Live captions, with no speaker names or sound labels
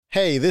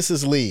Hey, this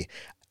is Lee.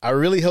 I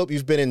really hope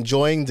you've been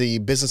enjoying the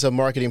Business of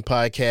Marketing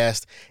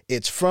podcast.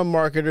 It's from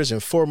marketers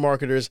and for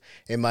marketers,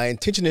 and my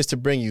intention is to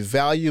bring you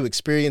value,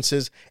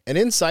 experiences, and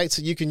insights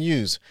that you can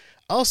use.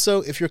 Also,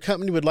 if your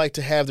company would like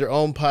to have their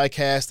own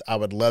podcast, I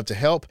would love to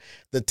help.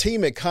 The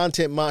team at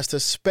Content Monster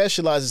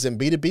specializes in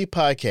B2B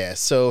podcasts,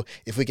 so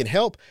if we can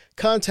help,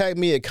 contact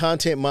me at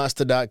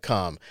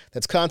contentmonster.com.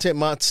 That's Content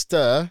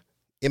Monster,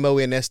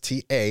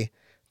 MONSTA.com.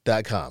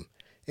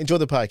 Enjoy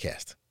the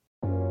podcast.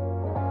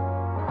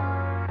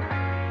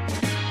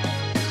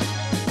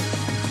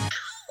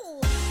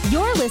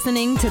 You're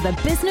listening to the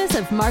Business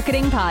of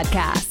Marketing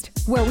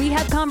podcast, where we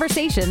have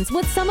conversations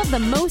with some of the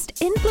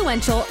most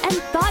influential and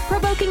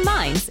thought-provoking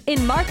minds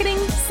in marketing,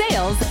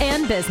 sales,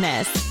 and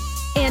business.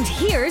 And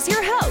here's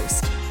your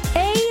host,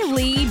 A.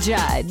 Lee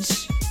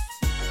Judge.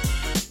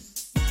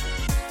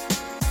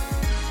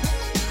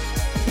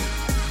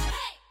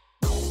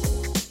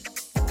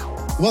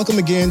 Welcome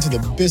again to the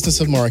Business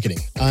of Marketing.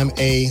 I'm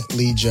A.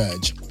 Lee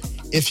Judge.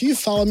 If you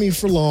follow me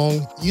for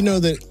long, you know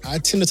that I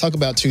tend to talk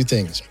about two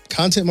things: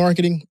 content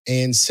marketing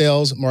and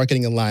sales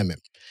marketing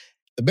alignment.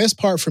 The best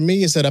part for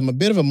me is that I'm a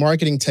bit of a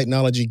marketing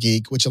technology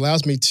geek, which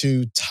allows me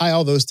to tie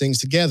all those things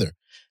together.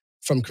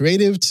 From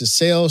creative to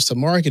sales to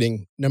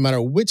marketing, no matter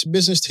which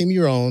business team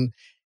you're on,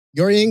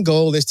 your end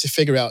goal is to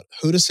figure out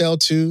who to sell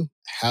to,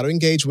 how to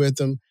engage with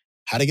them,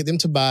 how to get them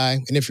to buy,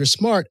 and if you're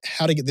smart,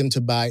 how to get them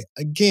to buy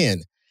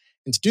again.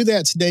 And to do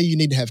that today, you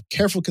need to have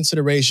careful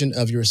consideration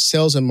of your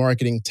sales and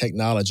marketing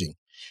technology.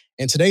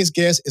 And today's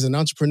guest is an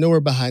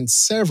entrepreneur behind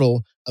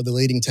several of the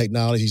leading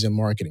technologies in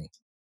marketing.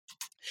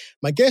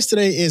 My guest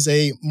today is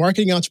a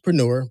marketing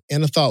entrepreneur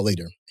and a thought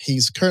leader.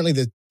 He's currently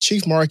the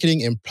Chief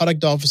Marketing and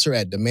Product Officer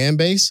at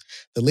Demandbase,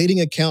 the leading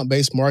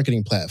account-based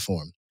marketing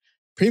platform.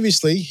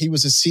 Previously, he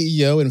was the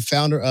CEO and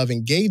founder of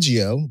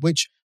Engagio,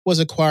 which was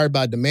acquired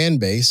by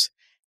Demandbase,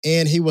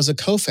 and he was a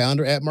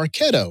co-founder at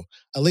Marketo,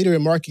 a leader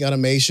in marketing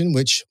automation,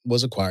 which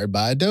was acquired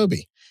by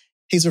Adobe.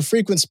 He's a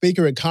frequent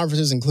speaker at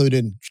conferences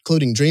including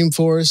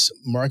Dreamforce,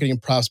 Marketing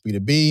Props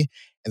B2B,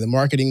 and the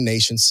Marketing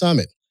Nation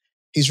Summit.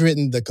 He's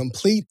written The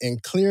Complete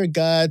and Clear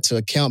Guide to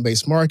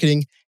Account-Based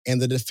Marketing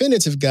and The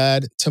Definitive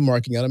Guide to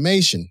Marketing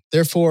Automation.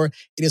 Therefore,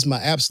 it is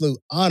my absolute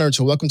honor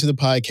to welcome to the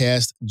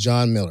podcast,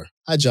 Jon Miller.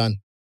 Hi,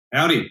 Jon.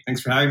 Howdy. Thanks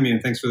for having me,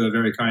 and thanks for the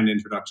very kind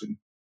introduction.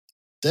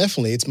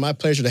 Definitely. It's my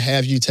pleasure to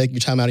have you take your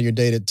time out of your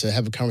day to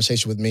have a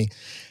conversation with me.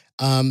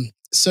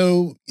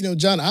 So,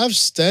 Jon, I've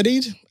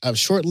studied, I've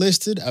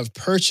shortlisted, I've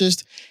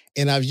purchased,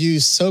 and I've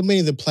used so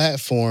many of the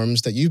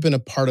platforms that you've been a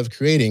part of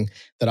creating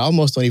that I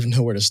almost don't even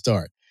know where to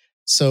start.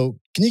 So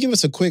can you give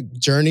us a quick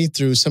journey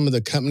through some of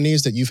the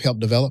companies that you've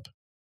helped develop?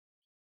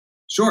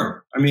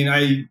 Sure. I mean,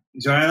 I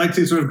like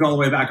to sort of go all the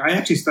way back. I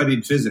actually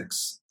studied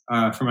physics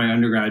for my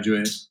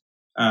undergraduate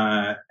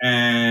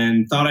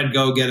and thought I'd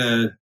go get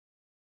a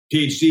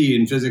PhD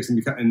in physics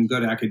and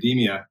go to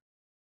academia.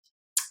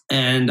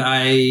 And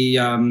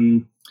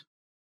I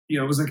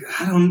was like,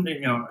 I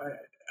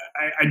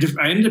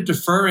ended up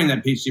deferring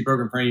that PhD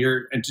program for a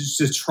year and just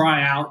to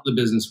try out the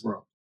business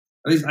world.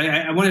 At least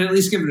I wanted to at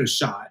least give it a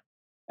shot.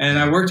 And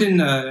I worked in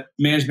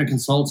management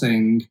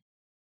consulting,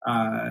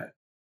 and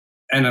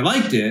I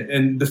liked it.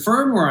 And the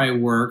firm where I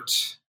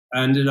worked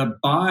ended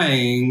up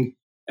buying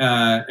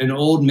an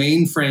old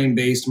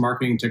mainframe-based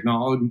marketing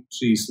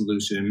technology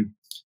solution,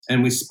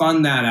 and we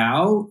spun that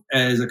out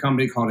as a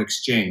company called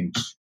Exchange.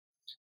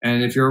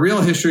 And if you're a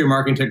real history of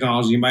marketing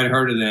technology, you might have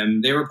heard of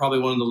them. They were probably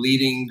one of the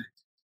leading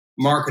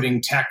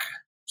marketing tech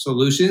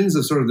solutions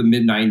of sort of the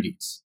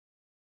mid-90s.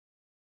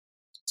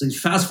 So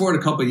fast forward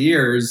a couple of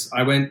years,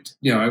 I went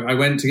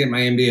to get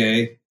my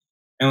MBA.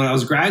 And when I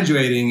was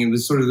graduating, it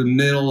was sort of the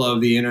middle of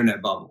the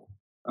internet bubble,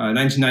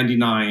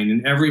 1999,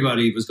 and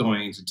everybody was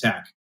going into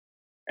tech.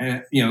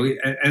 And,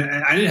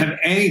 and I didn't have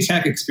any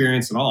tech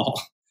experience at all.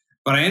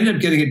 But I ended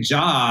up getting a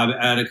job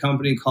at a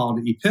company called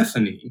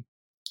Epiphany.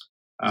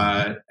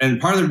 And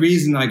part of the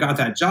reason I got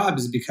that job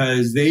is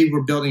because they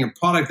were building a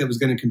product that was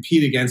going to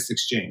compete against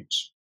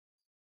Exchange.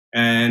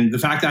 And the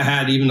fact I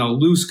had even a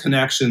loose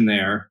connection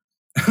there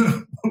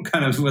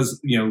kind of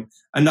was,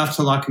 enough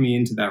to lock me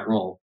into that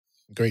role.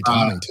 Great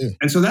timing too.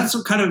 And so that's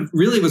what kind of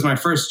really was my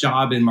first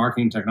job in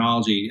marketing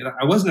technology.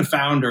 I wasn't a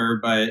founder,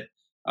 but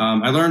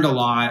I learned a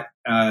lot.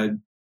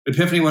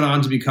 Epiphany went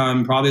on to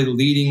become probably the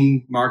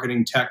leading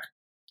marketing tech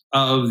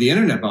of the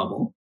internet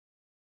bubble,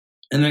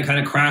 and then kind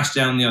of crashed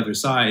down the other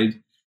side.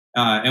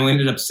 And we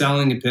ended up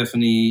selling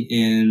Epiphany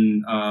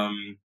in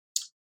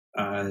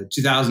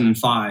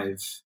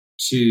 2005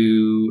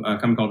 to a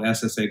company called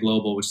SSA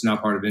Global, which is now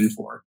part of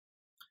Infor.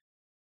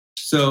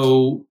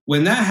 So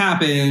when that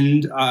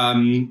happened,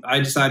 I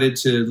decided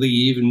to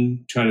leave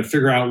and try to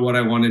figure out what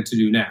I wanted to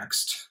do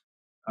next.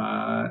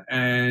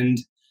 And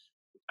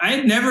I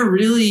had never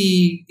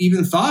really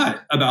even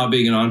thought about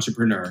being an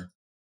entrepreneur.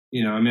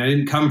 I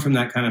didn't come from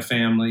that kind of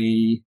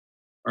family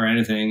or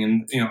anything.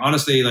 And,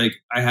 honestly,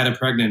 I had a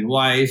pregnant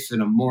wife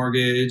and a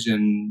mortgage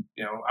and,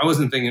 I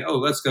wasn't thinking, oh,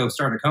 let's go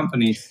start a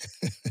company.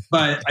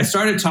 But I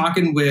started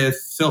talking with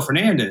Phil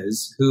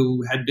Fernandez,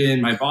 who had been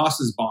my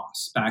boss's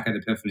boss back at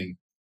Epiphany.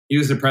 He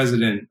was the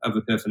president of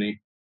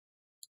Epiphany.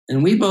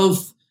 And we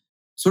both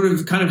sort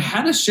of kind of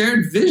had a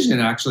shared vision,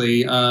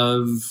 actually,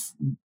 of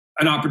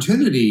an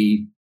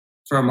opportunity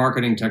for a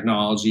marketing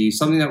technology,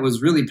 something that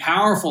was really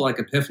powerful like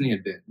Epiphany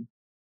had been,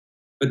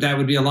 but that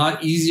would be a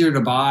lot easier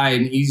to buy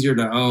and easier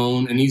to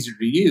own and easier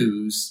to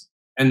use,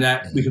 and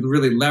that we could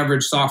really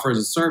leverage software as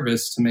a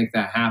service to make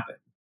that happen.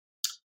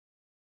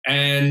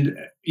 And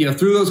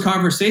through those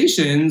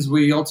conversations,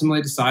 we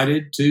ultimately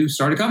decided to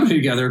start a company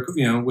together,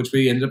 which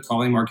we ended up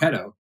calling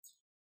Marketo.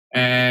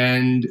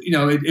 And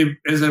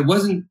it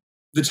wasn't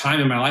the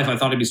time in my life I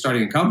thought I'd be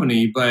starting a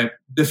company, but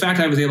the fact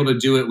I was able to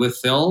do it with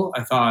Phil,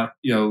 I thought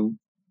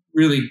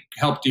really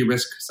helped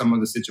de-risk some of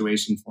the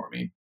situation for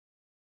me.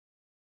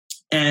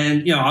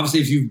 And obviously,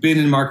 if you've been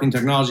in marketing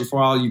technology for a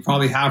while, you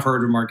probably have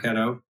heard of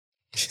Marketo.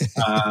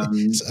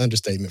 It's an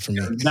understatement for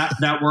me.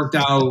 That worked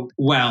out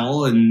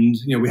well, and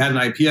we had an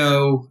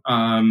IPO.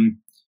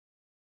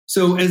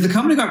 So as the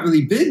company got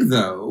really big,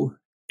 though,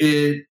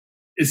 it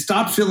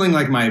stopped feeling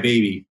like my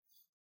baby,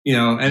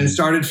 and it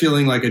started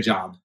feeling like a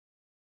job.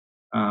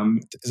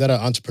 Is that an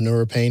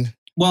entrepreneur pain?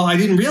 Well, I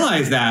didn't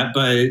realize that,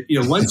 but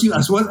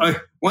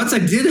once I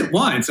did it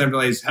once, I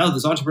realized, hell,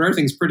 this entrepreneur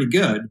thing's pretty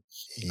good.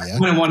 Yeah.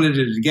 I wanted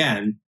it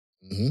again.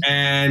 Mm-hmm.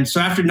 And so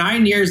after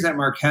 9 years at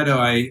Marketo,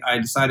 I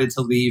decided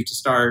to leave to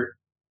start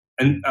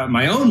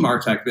my own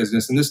MarTech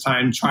business, and this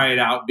time try it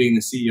out being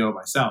the CEO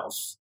myself.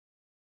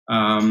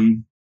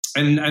 And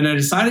I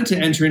decided to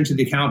enter into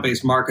the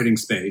account-based marketing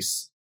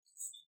space,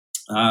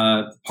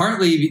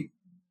 partly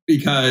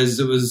because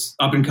it was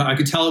I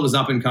could tell it was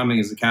up and coming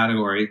as a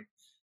category,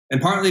 and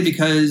partly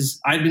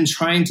because I'd been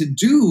trying to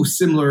do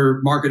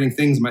similar marketing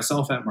things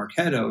myself at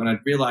Marketo, and I'd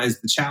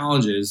realized the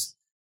challenges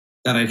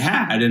that I'd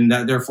had, and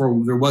that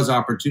therefore there was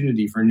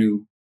opportunity for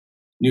new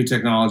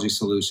technology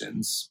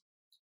solutions.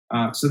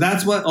 So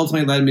that's what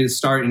ultimately led me to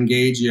start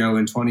Engagio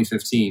in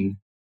 2015.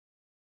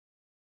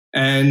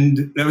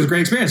 And that was a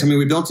great experience. I mean,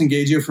 we built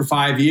Engagio for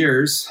 5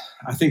 years,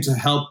 I think, to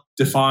help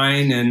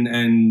define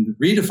and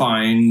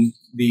redefine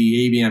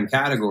the ABM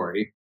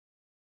category.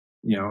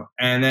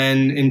 And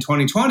then in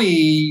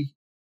 2020,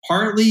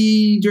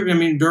 partly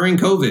during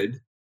COVID,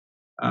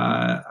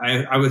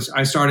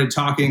 I started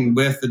talking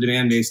with the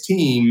Demandbase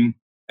team,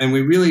 and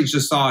we really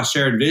just saw a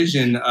shared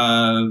vision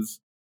of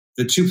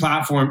the two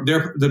platforms,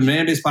 the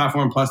Demandbase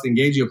platform plus the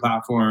Engagio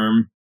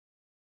platform,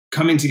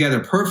 coming together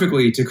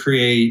perfectly to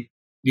create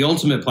the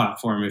ultimate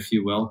platform, if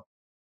you will.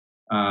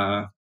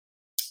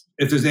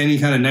 If there's any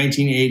kind of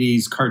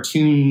 1980s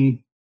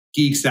cartoon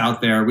geeks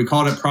out there, we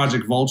called it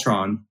Project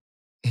Voltron.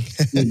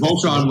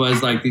 Voltron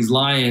was like these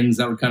lions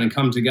that would kind of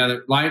come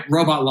together,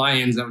 robot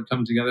lions that would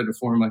come together to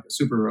form like a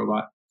super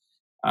robot.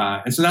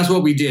 And so that's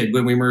what we did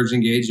when we merged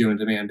Engagio and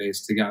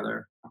Demandbase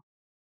together.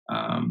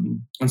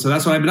 And so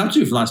that's what I've been up to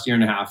for the last year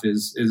and a half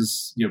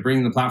is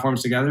bringing the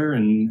platforms together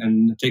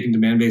and taking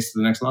Demandbase to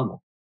the next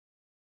level.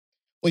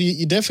 Well,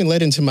 you definitely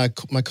led into my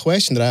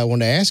question that I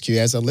want to ask you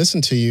as I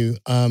listen to you.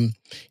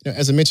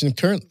 As I mentioned,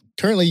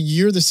 currently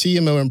you're the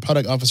CMO and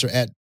product officer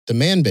at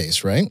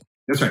Demandbase, right?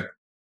 That's right.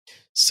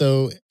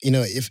 So,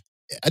 if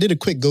I did a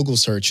quick Google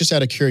search just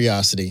out of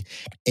curiosity,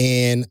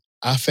 and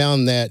I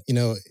found that,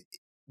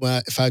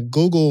 if I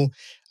Google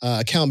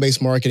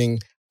account-based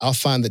marketing, I'll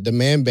find that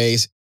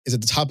Demandbase is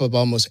at the top of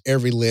almost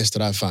every list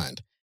that I find.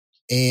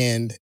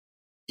 And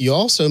you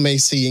also may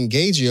see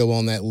Engagio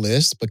on that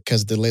list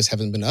because the list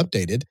hasn't been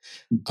updated.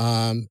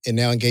 And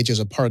now Engagio is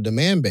a part of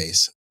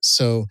Demandbase.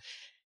 So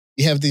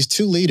you have these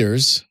two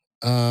leaders.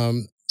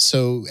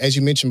 So as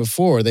you mentioned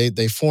before,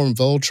 they formed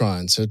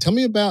Voltron. So tell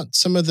me about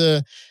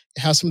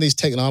how some of these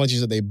technologies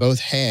that they both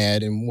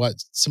had and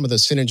what some of the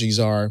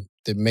synergies are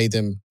that made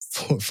them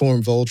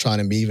form Voltron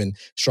and be even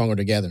stronger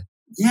together.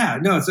 Yeah,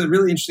 no, it's a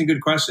really interesting,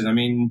 good question. I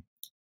mean,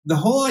 the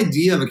whole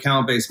idea of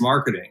account-based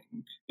marketing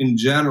in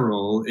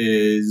general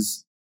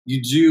is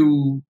you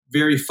do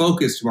very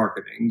focused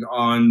marketing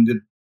on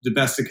the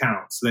best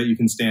accounts so that you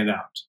can stand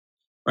out.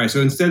 Right.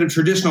 So instead of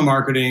traditional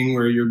marketing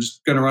where you're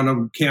just going to run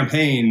a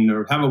campaign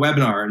or have a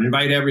webinar and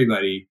invite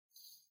everybody,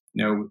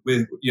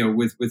 with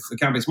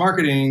account-based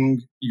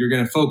marketing, you're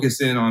going to focus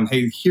in on,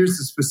 hey, here's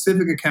the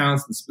specific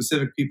accounts, the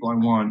specific people I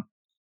want.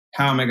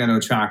 How am I going to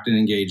attract and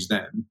engage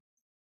them?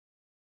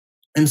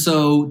 And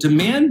so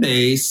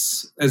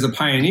Demandbase, as a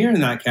pioneer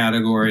in that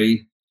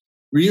category,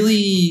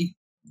 really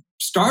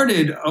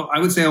started, I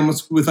would say,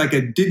 almost with like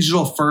a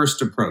digital first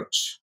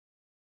approach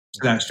to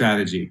that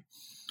strategy.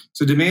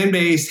 So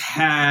Demandbase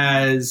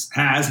has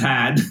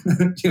had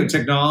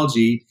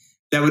technology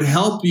that would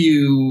help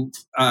you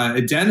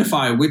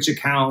identify which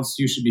accounts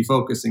you should be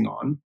focusing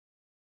on,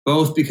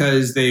 both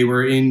because they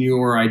were in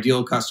your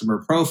ideal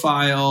customer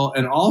profile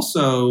and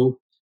also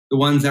the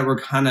ones that were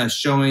kind of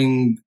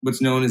showing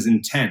what's known as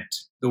intent,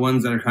 the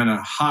ones that are kind of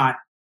hot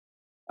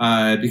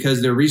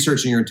because they're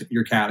researching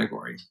your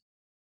category.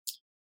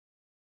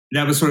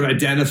 That would sort of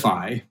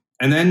identify.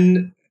 And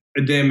then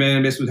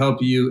Demandbase would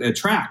help you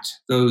attract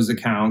those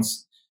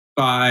accounts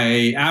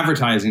by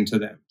advertising to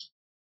them.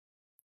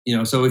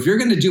 So if you're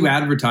going to do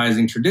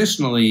advertising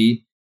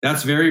traditionally,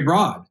 that's very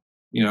broad,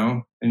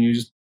 and you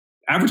just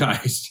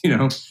advertised,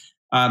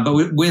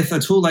 But with a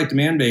tool like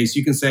Demandbase,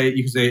 you can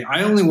say,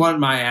 I only want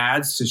my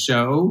ads to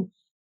show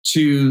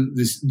to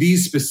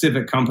these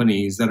specific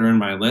companies that are in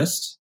my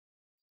list.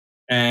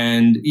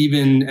 And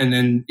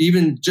then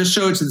just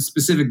show it to the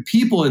specific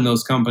people in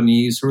those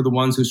companies who are the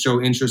ones who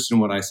show interest in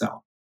what I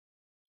sell.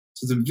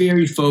 So it's a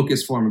very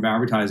focused form of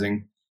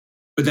advertising.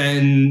 But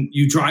then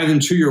you drive them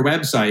to your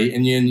website,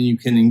 and then you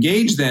can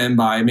engage them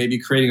by maybe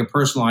creating a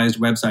personalized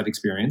website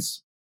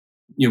experience.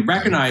 You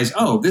recognize,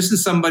 this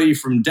is somebody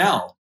from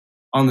Dell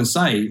on the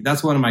site.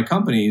 That's one of my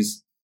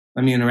companies.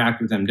 Let me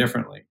interact with them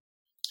differently.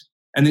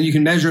 And then you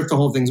can measure if the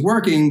whole thing's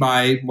working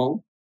by,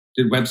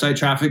 did website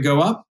traffic go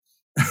up?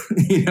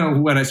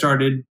 When I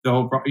started the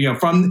whole,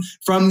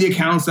 from the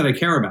accounts that I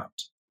care about.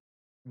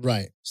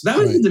 Right. So that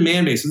was the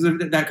Demandbase. So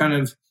that kind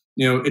of,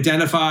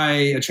 identify,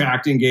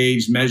 attract,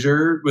 engage,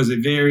 measure was a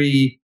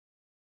very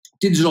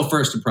digital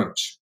first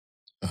approach.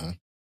 Uh-huh.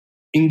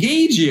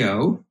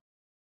 Engagio,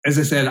 as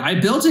I said, I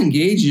built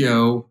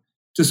Engagio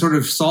to sort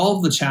of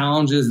solve the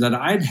challenges that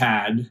I'd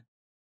had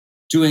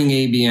doing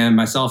ABM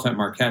myself at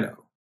Marketo.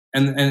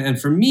 And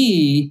for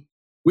me,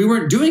 we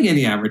weren't doing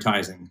any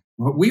advertising.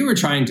 What we were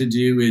trying to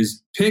do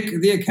is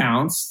pick the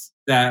accounts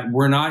that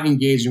were not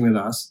engaging with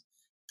us,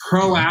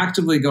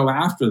 proactively go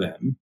after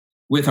them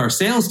with our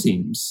sales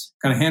teams,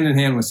 kind of hand in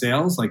hand with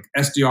sales, like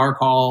SDR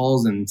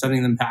calls and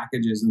sending them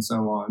packages and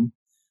so on.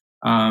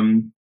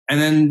 And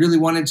then really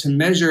wanted to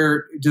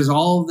measure, does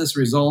all of this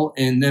result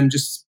in them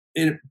just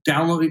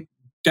downloading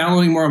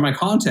more of my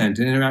content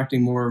and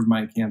interacting more of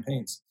my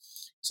campaigns?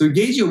 So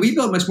Engagio, we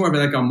built much more of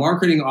like a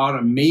marketing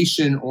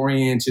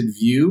automation-oriented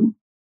view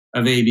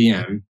of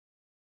ABM,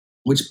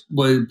 which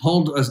was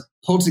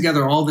pulled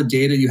together all the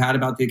data you had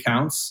about the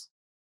accounts,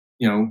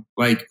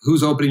 like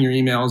who's opening your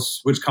emails,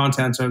 which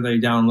contents are they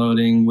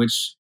downloading,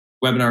 which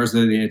webinars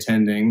are they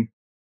attending.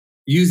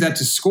 Use that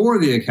to score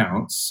the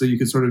accounts so you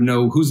could sort of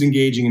know who's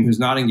engaging and who's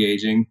not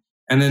engaging,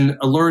 and then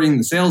alerting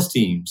the sales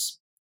teams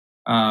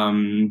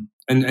and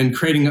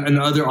creating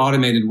other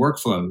automated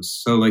workflows.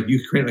 So like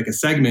you create like a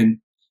segment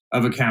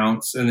of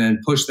accounts and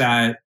then push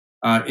that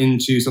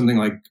into something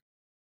like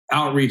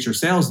Outreach or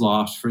Sales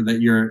Loft so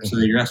that your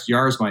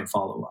SDRs might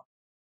follow up.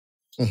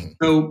 Mm-hmm.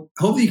 So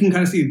hopefully you can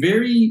kind of see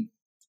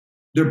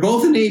they're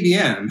both in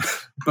ABM,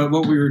 but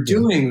what we were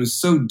doing was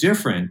so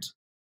different.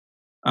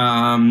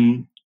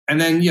 And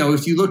then,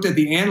 if you looked at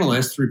the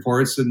analyst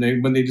reports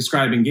and when they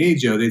describe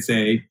Engagio, they'd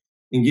say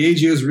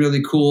Engagio is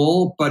really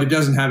cool, but it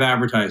doesn't have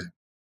advertising.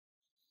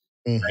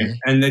 Mm-hmm. Right?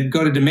 And they'd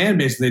go to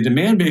Demandbase and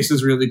Demandbase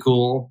is really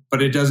cool,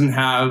 but it doesn't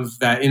have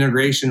that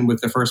integration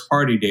with the first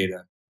party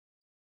data.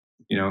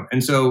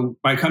 And so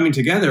by coming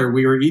together,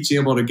 we were each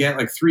able to get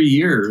like 3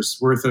 years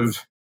worth of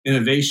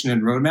innovation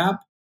and roadmap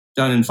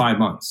done in 5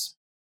 months.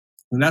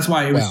 And that's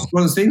why it was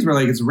one of those things where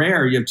like it's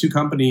rare. You have two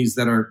companies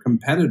that are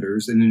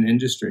competitors in an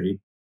industry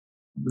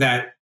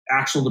that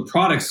the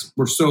products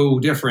were so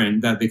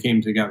different that they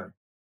came together.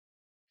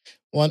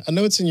 Well, I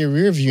know it's in your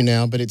rear view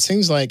now, but it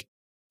seems like,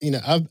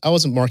 I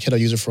was a Marketo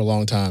user for a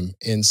long time.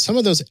 And some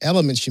of those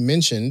elements you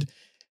mentioned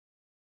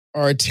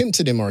are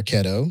attempted in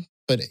Marketo.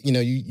 But,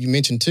 you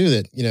mentioned too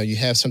that, you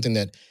have something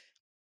that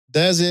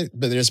does it,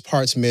 but there's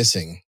parts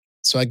missing.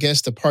 So I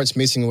guess the parts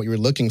missing are what you were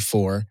looking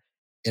for.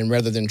 And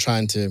rather than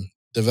trying to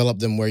develop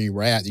them where you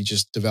were at, you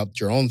just developed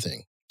your own thing.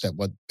 Is that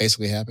what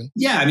basically happened?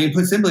 Yeah.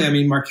 Put simply,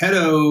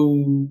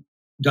 Marketo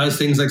does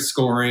things like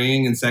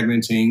scoring and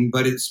segmenting,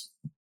 but it's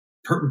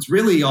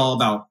really all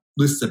about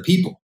lists of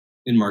people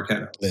in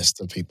Marketo. List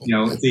of people.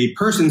 It's a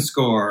person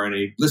score and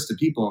a list of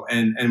people.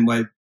 And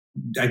what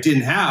I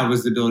didn't have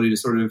was the ability to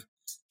sort of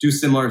do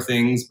similar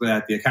things, but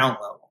at the account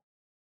level.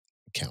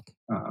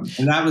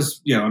 And that was,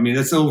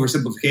 that's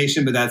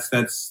oversimplification, but that's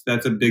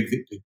a big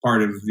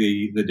part of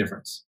the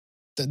difference.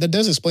 That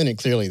does explain it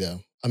clearly,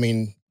 though.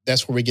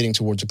 That's where we're getting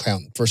towards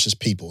account versus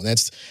people. And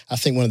that's, I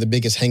think, one of the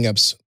biggest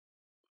hangups.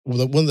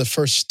 One of the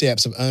first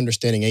steps of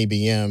understanding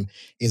ABM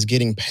is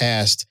getting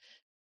past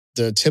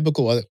the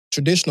typical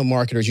traditional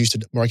marketers used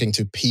to marketing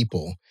to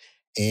people.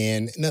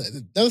 And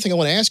another thing I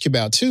want to ask you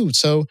about, too.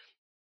 So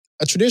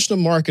a traditional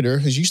marketer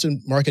who's used to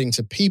marketing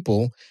to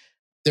people,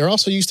 they're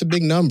also used to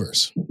big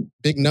numbers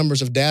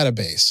of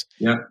database.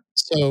 Yeah.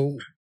 So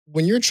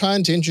when you're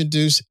trying to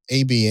introduce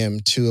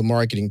ABM to a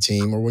marketing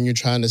team, or when you're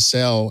trying to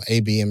sell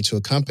ABM to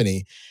a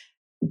company,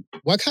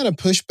 what kind of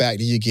pushback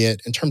do you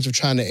get in terms of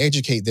trying to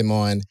educate them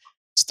on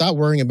stop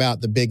worrying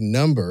about the big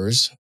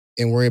numbers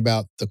and worry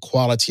about the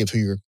quality of who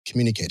you're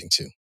communicating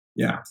to?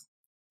 Yeah.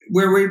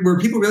 Where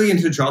people really get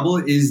into trouble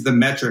is the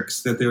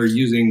metrics that they're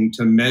using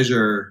to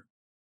measure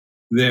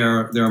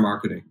their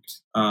marketing.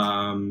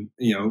 And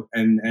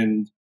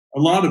a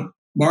lot of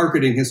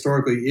marketing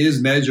historically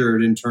is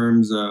measured in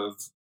terms of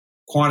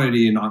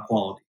quantity and not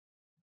quality.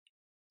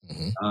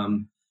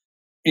 Mm-hmm.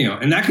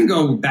 And that can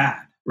go bad,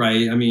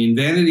 right?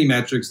 Vanity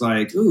metrics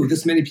like,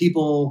 this many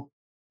people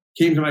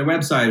came to my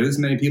website, or this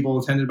many people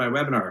attended my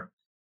webinar.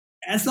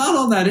 It's not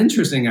all that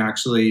interesting,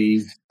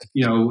 actually,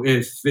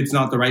 if it's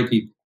not the right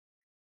people.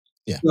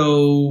 Yeah.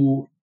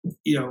 So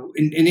in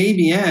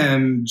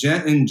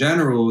ABM in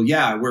general,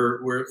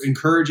 we're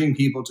encouraging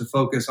people to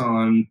focus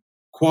on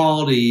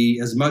quality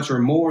as much or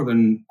more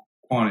than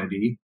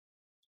quantity.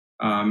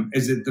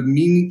 Is it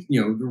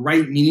the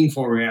right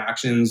meaningful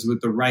reactions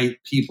with the right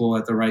people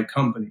at the right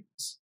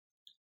companies?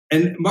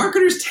 And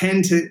marketers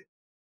tend to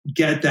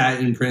get that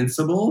in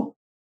principle,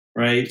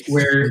 right?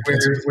 Where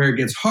it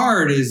gets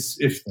hard is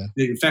if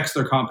it affects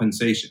their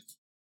compensation,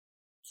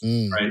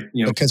 right?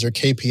 Because their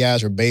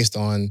KPIs are based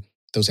on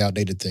those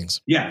outdated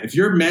things. Yeah, if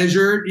you're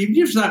measured, even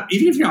if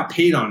you're not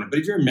paid on it, but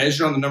if you're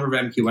measured on the number of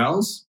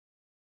MQLs,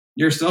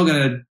 you're still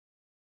going to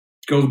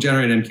go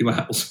generate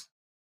MQLs,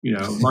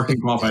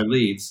 marketing qualified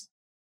leads.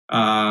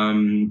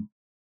 So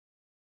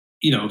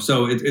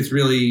it's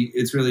really,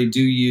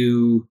 do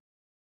you,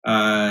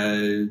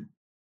 can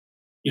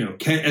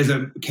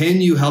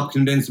you help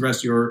convince the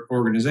rest of your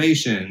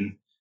organization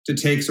to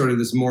take sort of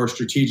this more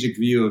strategic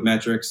view of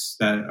metrics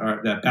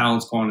that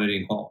balance quantity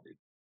and quality?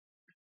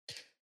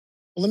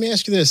 Well, let me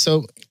ask you this.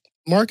 So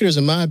marketers,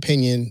 in my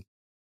opinion,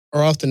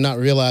 are often not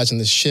realizing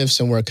the shifts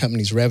in where a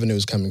company's revenue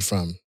is coming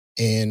from.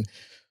 And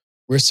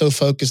we're so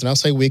focused, and I'll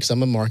say we because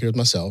I'm a marketer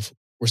myself,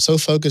 we're so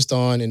focused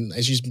on, and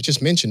as you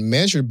just mentioned,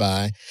 measured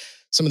by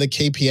some of the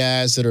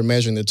KPIs that are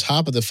measuring the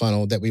top of the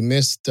funnel that we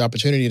miss the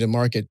opportunity to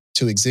market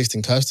to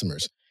existing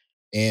customers.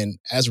 And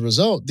as a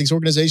result, these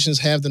organizations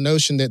have the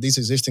notion that these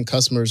existing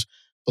customers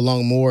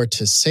belong more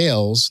to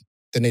sales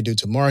than they do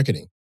to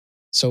marketing.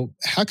 So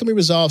how can we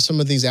resolve some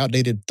of these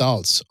outdated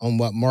thoughts on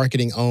what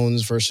marketing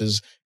owns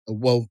versus,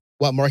 what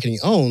marketing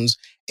owns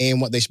and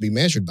what they should be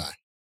measured by?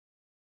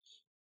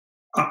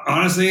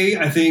 Honestly,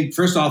 I think,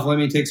 first off, let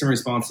me take some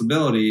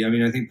responsibility. I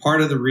mean, I think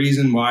part of the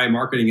reason why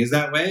marketing is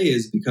that way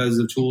is because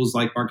of tools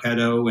like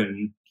Marketo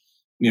and,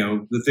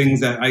 the things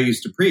that I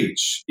used to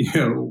preach,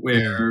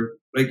 where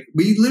like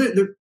we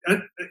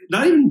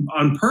not even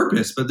on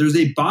purpose, but there's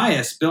a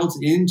bias built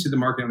into the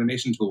marketing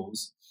automation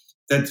tools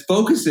that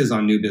focuses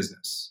on new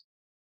business.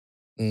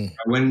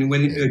 When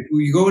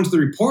you go into the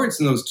reports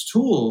in those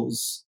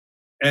tools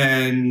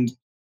and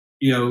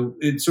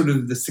it's sort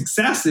of the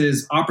success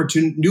is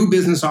new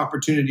business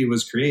opportunity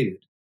was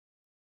created.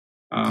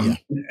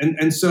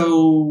 And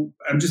so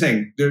I'm just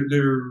saying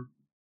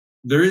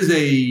there is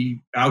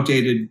an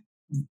outdated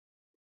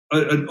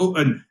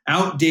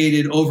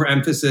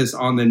overemphasis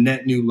on the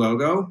net new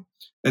logo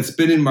that's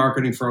been in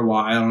marketing for a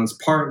while, and it's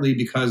partly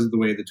because of the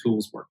way the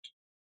tools worked.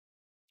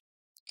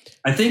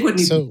 I think what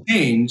needs to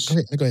change. Go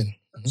ahead.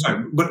 Mm-hmm.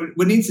 Sorry,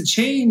 what needs to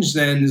change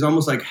then is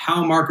almost like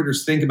how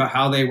marketers think about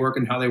how they work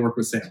and how they work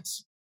with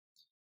sales.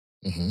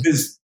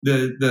 Because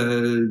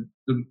the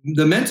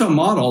mental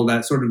model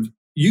that sort of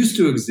used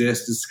to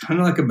exist is kind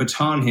of like a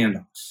baton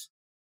handoff.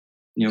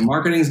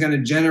 Marketing is going to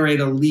generate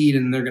a lead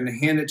and they're going to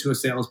hand it to a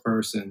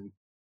salesperson,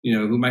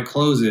 who might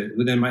close it,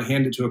 who then might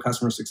hand it to a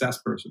customer success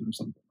person or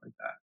something like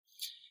that.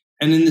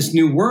 And in this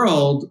new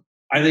world,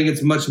 I think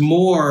it's much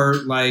more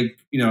like,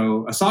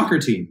 a soccer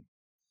team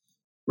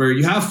where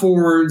you have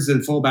forwards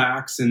and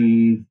fullbacks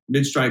and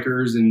mid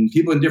strikers and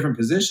people in different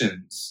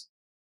positions.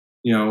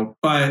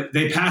 But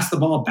they pass the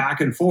ball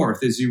back and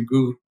forth as you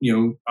go,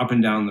 up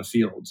and down the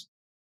field.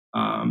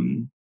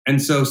 And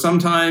so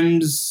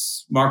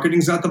sometimes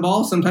marketing's got the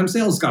ball, sometimes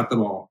sales got the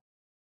ball.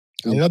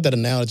 I love that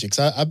analogy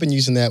because I've been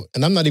using that,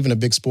 and I'm not even a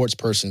big sports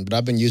person, but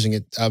I've been using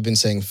it. I've been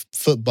saying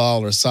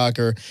football or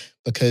soccer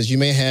because you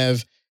may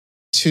have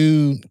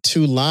two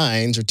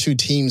lines or two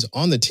teams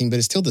on the team, but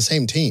it's still the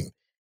same team.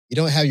 You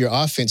don't have your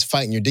offense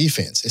fighting your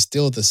defense. It's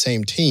still the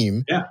same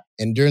team. Yeah.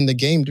 And during the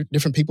game,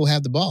 different people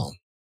have the ball.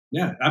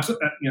 Yeah,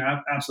 absolutely.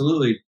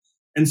 Absolutely.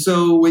 And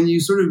so when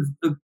you sort of,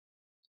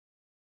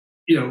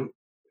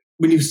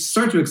 when you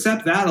start to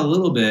accept that a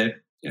little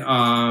bit,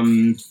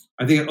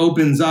 I think it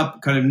opens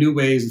up kind of new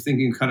ways of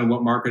thinking kind of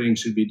what marketing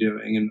should be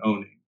doing and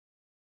owning.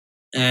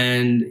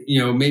 And,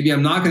 maybe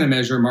I'm not going to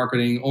measure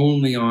marketing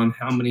only on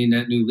how many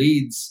net new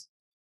leads,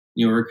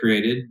 are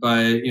created,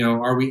 but,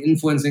 are we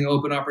influencing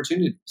open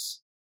opportunities?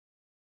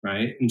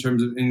 Right, in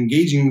terms of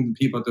engaging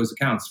people at those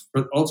accounts,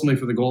 ultimately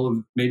for the goal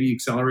of maybe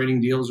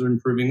accelerating deals or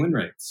improving win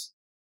rates.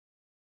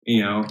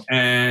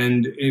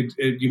 And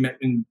you met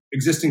in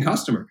existing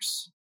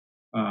customers.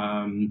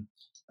 Now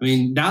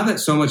that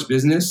so much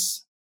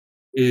business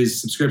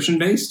is subscription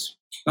based,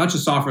 not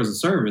just software as a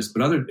service,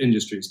 but other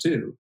industries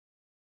too.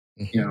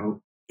 Mm-hmm.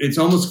 It's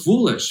almost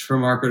foolish for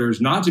marketers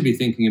not to be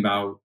thinking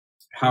about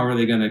how are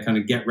they going to kind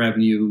of get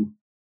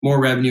more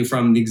revenue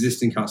from the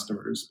existing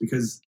customers,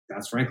 because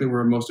that's frankly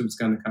where most of it's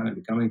going to kind of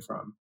be coming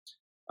from.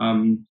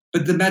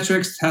 But the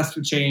metrics have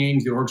to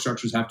change, the org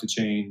structures have to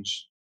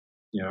change,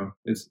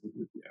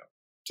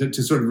 to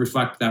sort of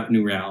reflect that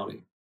new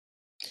reality.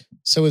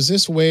 So is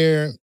this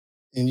where,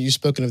 and you've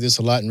spoken of this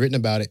a lot and written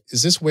about it,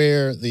 is this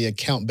where the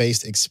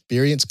account-based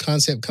experience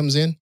concept comes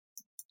in?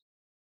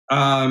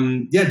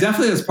 Yeah,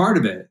 definitely that's part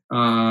of it.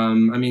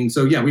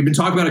 We've been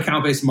talking about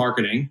account-based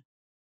marketing.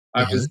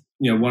 I was,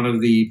 one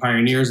of the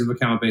pioneers of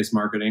account-based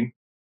marketing.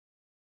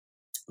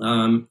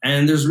 And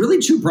there's really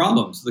two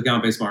problems with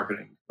account-based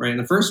marketing, right? And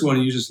the first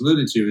one you just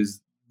alluded to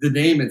is the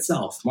name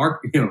itself.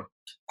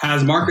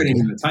 has marketing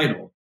in the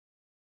title.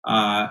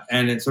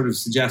 And it sort of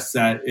suggests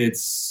that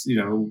it's,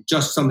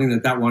 just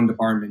something that one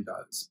department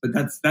does. But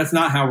that's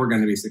not how we're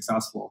going to be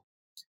successful.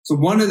 So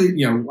one of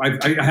the,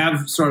 I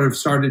have sort of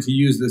started to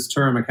use this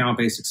term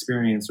account-based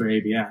experience, or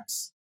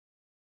ABX.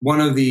 One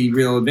of the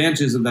real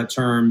advantages of that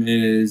term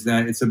is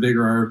that it's a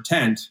bigger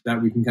tent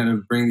that we can kind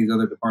of bring these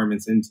other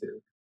departments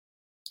into.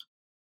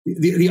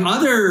 The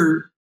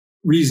other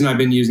reason I've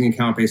been using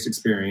account-based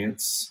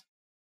experience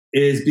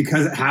is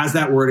because it has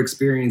that word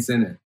experience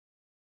in it.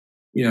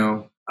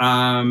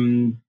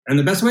 And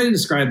the best way to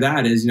describe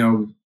that is,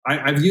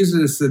 I've used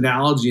this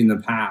analogy in the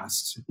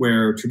past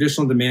where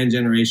traditional demand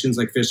generation is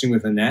like fishing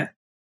with a net.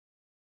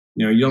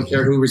 You don't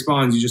care who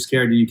responds, you just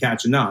care, do you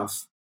catch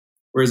enough?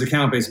 Whereas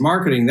account-based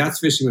marketing, that's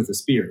fishing with a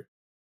spear,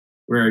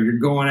 where you're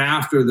going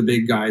after the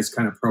big guys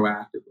kind of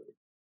proactively.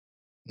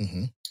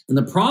 Mm-hmm. And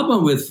the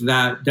problem with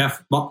that,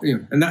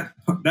 and that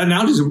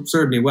analogy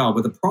served me well,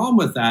 but the problem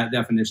with that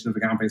definition of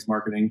account-based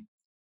marketing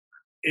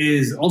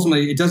is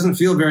ultimately it doesn't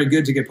feel very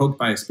good to get poked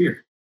by a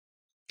spear.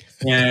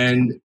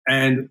 And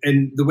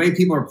the way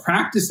people are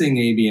practicing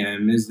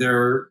ABM is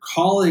they're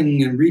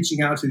calling and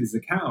reaching out to these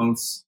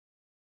accounts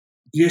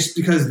just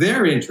because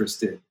they're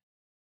interested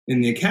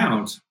in the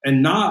account,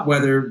 and not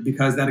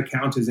because that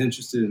account is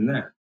interested in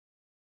them.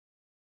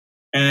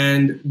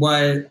 And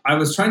what I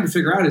was trying to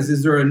figure out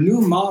is there a new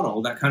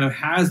model that kind of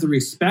has the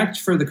respect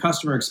for the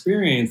customer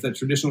experience that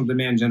traditional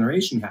demand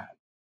generation had,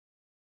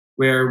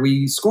 where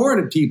we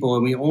scored at people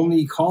and we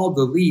only called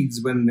the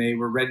leads when they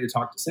were ready to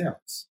talk to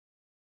sales?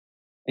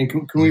 And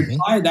can we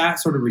apply that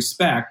sort of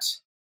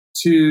respect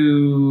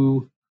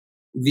to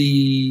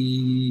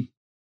the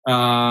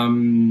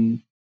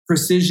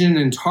precision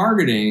and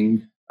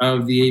targeting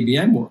of the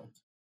ABM world?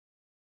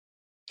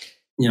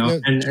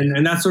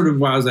 And that's sort of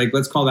why I was like,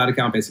 let's call that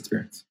account-based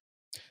experience.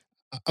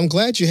 I'm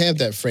glad you have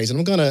that phrase, and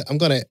I'm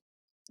gonna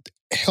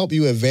help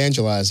you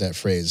evangelize that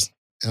phrase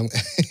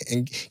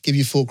and give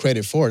you full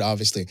credit for it,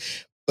 obviously.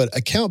 But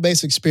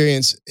account-based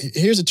experience,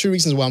 here's the two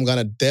reasons why I'm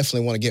gonna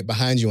definitely want to get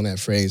behind you on that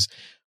phrase.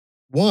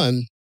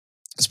 One,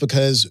 it's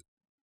because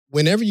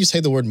whenever you say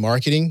the word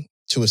marketing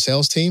to a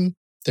sales team,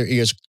 their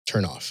ears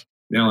turn off.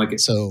 They don't like it.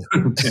 So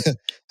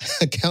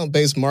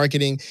account-based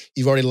marketing,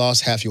 you've already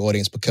lost half your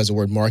audience because the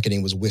word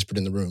marketing was whispered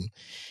in the room.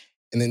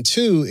 And then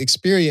two,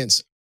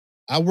 experience.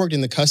 I worked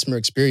in the customer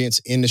experience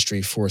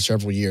industry for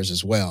several years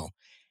as well.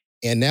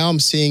 And now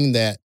I'm seeing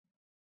that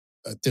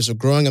there's a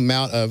growing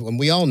amount of, and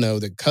we all know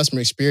that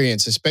customer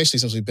experience, especially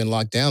since we've been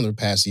locked down the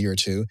past year or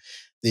two,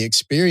 the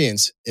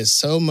experience is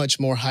so much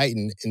more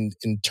heightened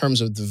in terms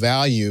of the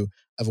value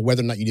of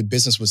whether or not you do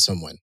business with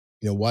someone.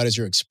 What is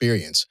your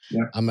experience?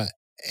 Yeah. I'm an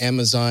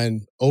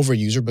Amazon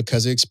overuser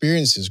because the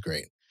experience is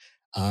great.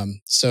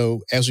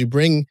 So as we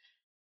bring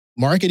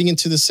marketing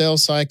into the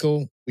sales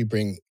cycle, we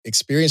bring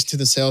experience to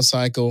the sales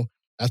cycle.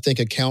 I think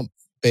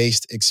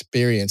account-based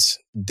experience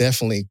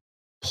definitely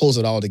pulls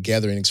it all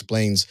together and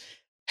explains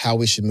how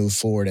we should move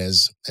forward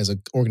as an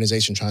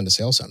organization trying to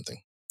sell something.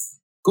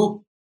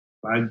 Cool.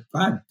 Glad.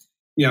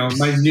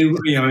 My new,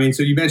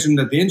 so you mentioned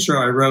at the intro,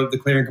 I wrote the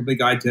Clear and Complete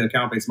Guide to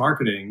Account-Based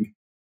Marketing.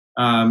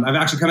 I've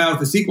actually come out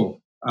with a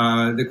sequel,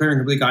 the Clear and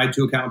Complete Guide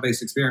to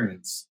Account-Based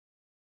Experience.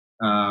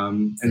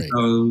 And Great.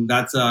 So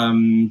that's,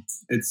 I'm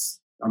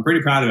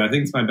pretty proud of it. I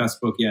think it's my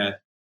best book yet.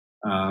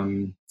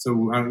 You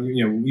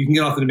can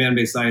get off the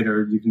Demandbase site,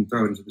 or you can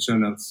throw it into the show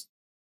notes.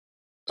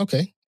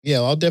 Okay.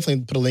 Yeah, I'll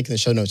definitely put a link in the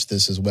show notes to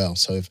this as well.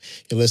 So if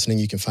you're listening,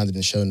 you can find it in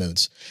the show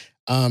notes.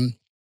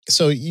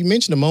 So you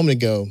mentioned a moment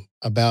ago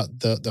about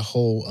the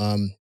whole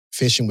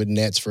fishing with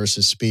nets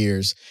versus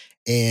spears.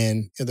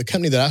 And the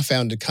company that I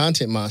founded,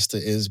 Content Monster,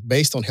 is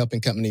based on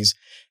helping companies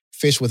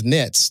fish with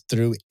nets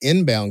through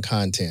inbound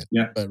content.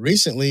 Yeah. But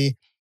recently,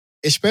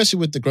 especially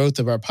with the growth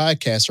of our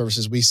podcast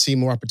services, we see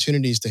more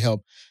opportunities to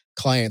help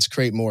clients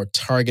create more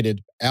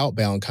targeted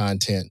outbound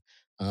content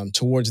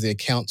towards the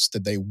accounts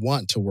that they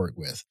want to work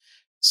with.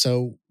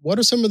 So what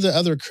are some of the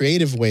other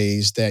creative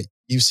ways that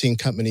you've seen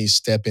companies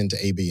step into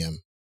ABM?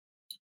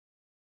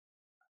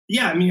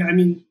 Yeah,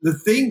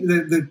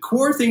 the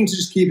core thing to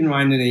just keep in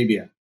mind in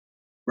ABM,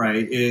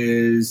 right,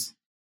 is,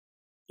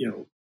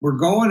 we're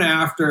going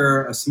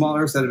after a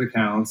smaller set of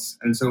accounts,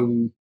 and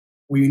so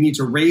we need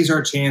to raise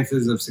our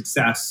chances of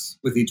success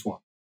with each one.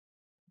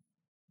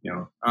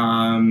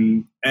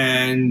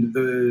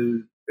 And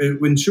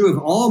when true of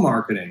all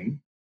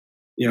marketing,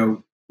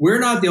 we're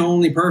not the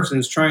only person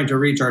who's trying to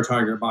reach our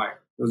target buyer.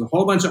 There's a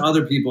whole bunch of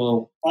other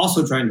people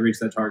also trying to reach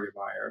that target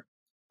buyer.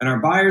 And our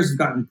buyers have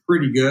gotten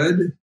pretty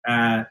good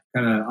at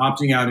kind of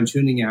opting out and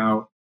tuning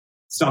out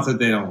stuff that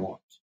they don't want.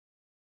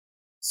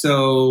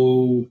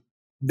 So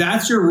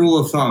that's your rule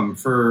of thumb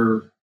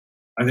for,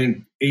 I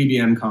think,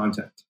 ABM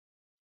content.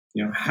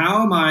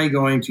 How am I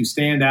going to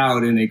stand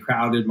out in a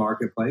crowded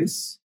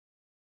marketplace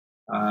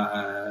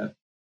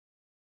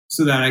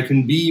so that I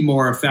can be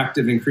more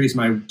effective, increase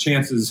my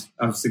chances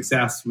of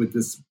success with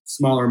this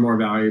smaller, more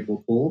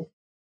valuable pool?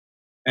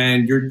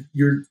 And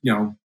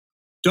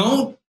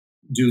don't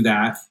do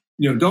that.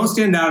 Don't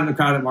stand out in a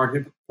crowded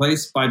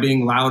marketplace by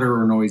being louder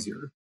or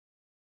noisier.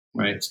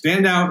 right?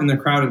 Stand out in the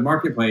crowded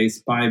marketplace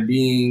by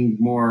being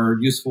more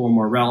useful,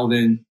 more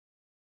relevant,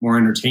 more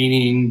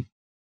entertaining,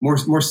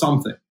 more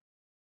something.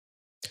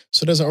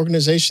 So does an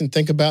organization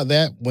think about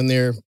that when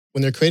they're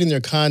creating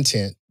their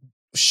content?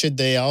 Should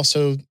they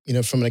also,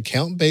 from an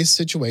account-based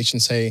situation,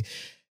 say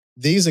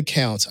these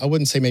accounts, I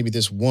wouldn't say maybe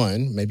this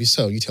one, maybe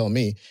so, you tell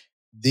me,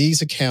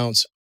 these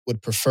accounts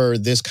would prefer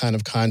this kind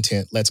of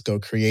content. Let's go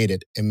create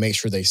it and make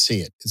sure they see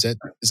it. Is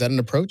that an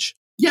approach?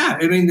 Yeah,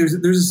 I mean, there's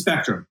a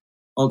spectrum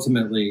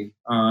ultimately,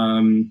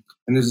 and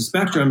there's a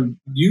spectrum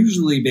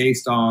usually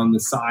based on the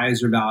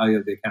size or value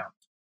of the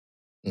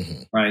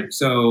account, right?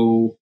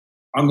 So,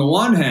 on the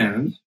one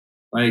hand,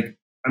 like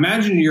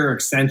imagine you're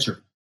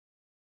Accenture,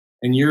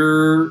 and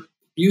you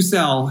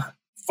sell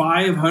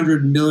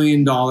 $500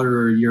 million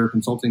a year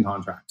consulting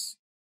contracts,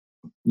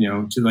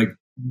 to like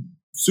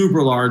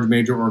super large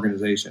major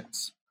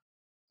organizations.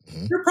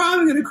 You're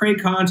probably going to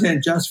create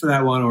content just for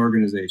that one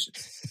organization,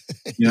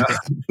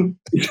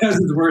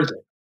 because it's worth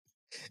it,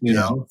 you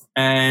know,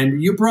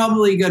 and you're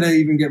probably going to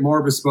even get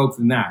more bespoke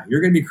than that. You're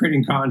going to be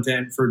creating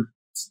content for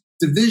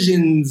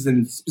divisions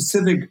and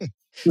specific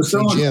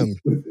personas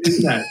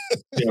within that,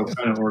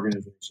 kind of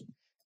organization.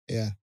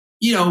 Yeah.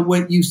 You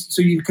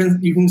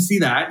can see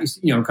that,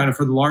 kind of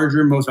for the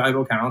larger, most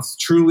valuable accounts,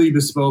 truly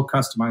bespoke,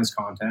 customized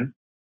content.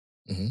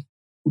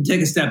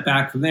 Take a step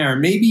back from there.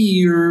 Maybe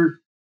you're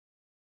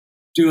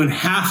doing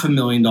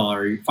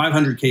 $500,000,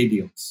 500K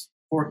deals,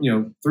 or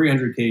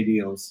 300K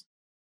deals.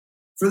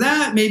 For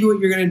that, maybe what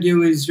you're going to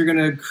do is you're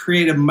going to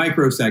create a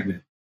micro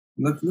segment.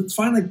 Let's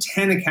find like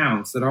 10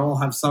 accounts that all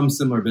have some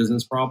similar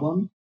business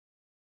problem,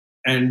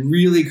 and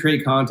really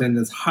create content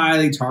that's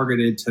highly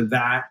targeted to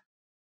that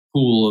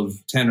pool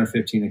of 10 or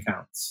 15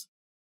 accounts.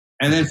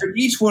 And then for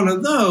each one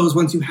of those,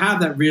 once you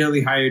have that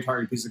really highly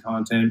targeted piece of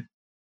content,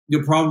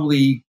 you'll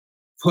probably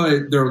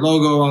put their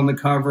logo on the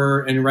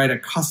cover and write a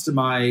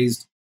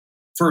customized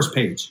first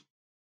page,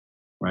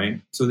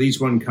 right? So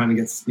each one kind of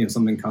gets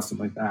something custom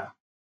like that.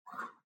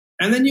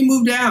 And then you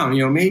move down,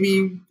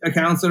 maybe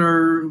accounts that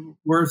are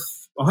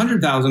worth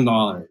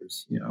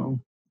 $100,000,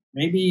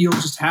 maybe you'll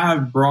just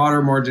have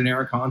broader, more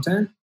generic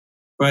content.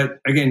 But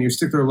again, you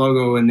stick their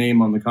logo and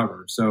name on the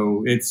cover.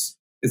 So it's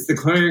the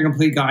clear and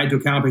complete guide to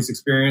account-based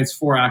experience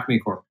for Acme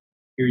Corp.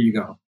 Here you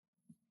go.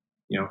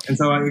 And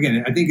so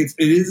again, I think it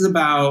is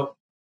about,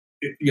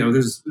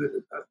 there's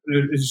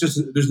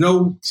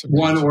no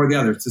one or the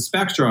other. It's a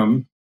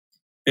spectrum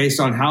based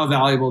on how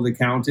valuable the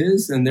account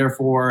is, and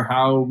therefore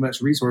how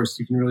much resource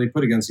you can really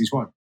put against each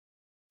one.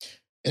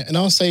 And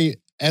I'll say,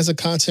 as a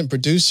content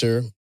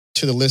producer,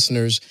 to the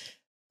listeners,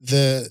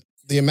 the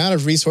amount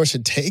of resource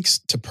it takes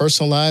to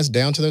personalize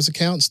down to those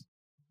accounts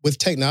with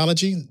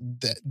technology,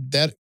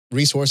 that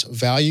resource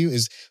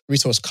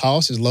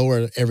cost is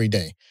lower every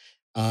day.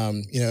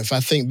 If I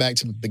think back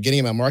to the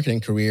beginning of my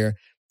marketing career,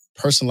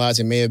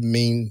 personalizing may have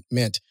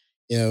meant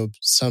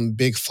some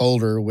big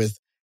folder with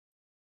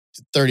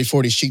 30,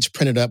 40 sheets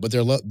printed up with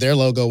their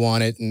logo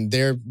on it and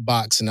their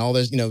box and all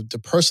this, to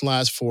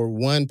personalize for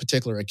one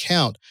particular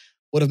account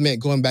would have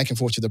meant going back and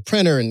forth to the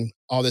printer and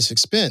all this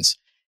expense.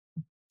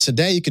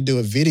 Today, you could do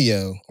a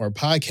video or a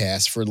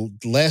podcast for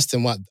less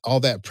than what all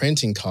that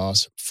printing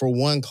costs for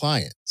one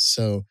client.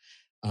 So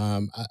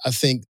I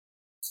think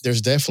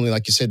there's definitely,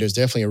 like you said, there's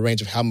definitely a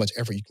range of how much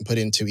effort you can put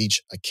into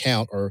each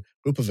account or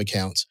group of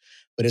accounts.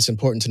 But it's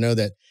important to know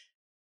that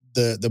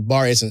the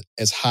bar isn't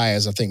as high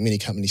as I think many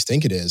companies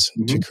think it is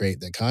to create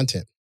that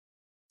content.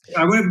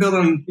 I want to build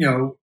on,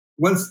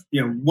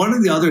 one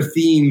of the other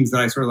themes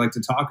that I sort of like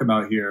to talk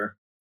about here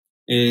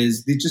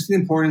is just the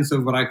importance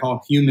of what I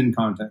call human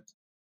content.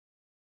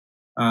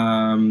 If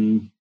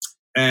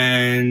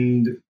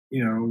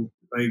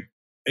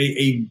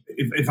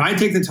I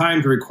take the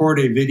time to record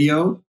a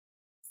video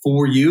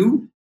for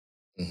you,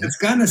 it's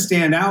gonna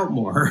stand out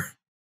more,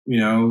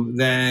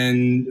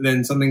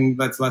 than something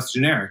that's less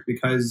generic,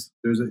 because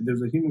there's a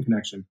human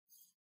connection.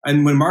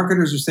 And when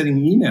marketers are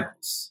sending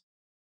emails,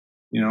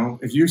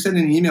 if you're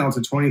sending an email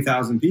to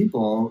 20,000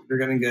 people, you're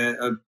going to get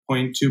a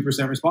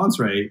 0.2% response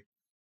rate,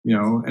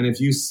 and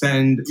if you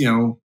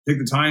take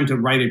the time to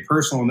write a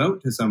personal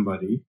note to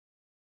somebody,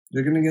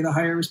 you're going to get a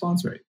higher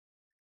response rate.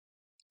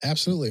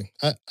 Absolutely.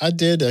 I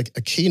did a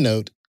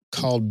keynote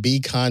called Be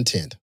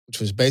Content, which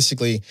was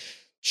basically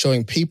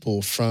showing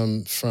people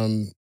from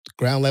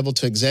ground level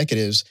to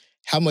executives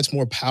how much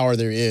more power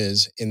there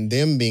is in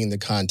them being the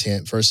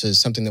content versus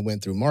something that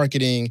went through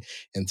marketing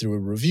and through a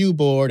review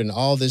board and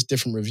all this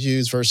different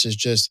reviews versus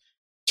just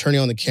turning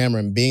on the camera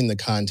and being the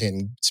content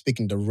and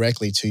speaking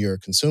directly to your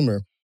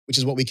consumer, which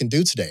is what we can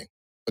do today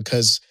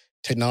because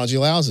technology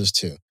allows us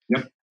to.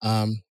 Yep.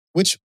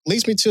 Which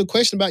leads me to a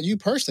question about you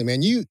personally,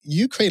 man.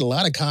 You create a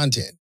lot of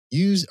content.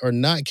 You are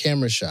not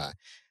camera shy.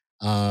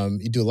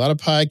 You do a lot of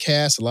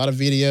podcasts, a lot of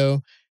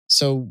video.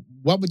 So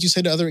what would you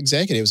say to other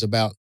executives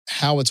about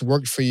how it's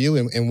worked for you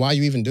and why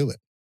you even do it?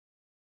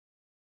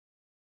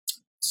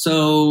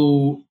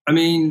 So, I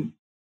mean,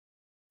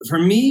 for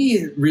me,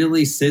 it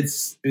really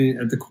sits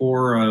at the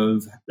core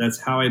of that's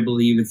how I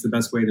believe it's the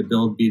best way to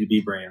build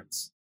B2B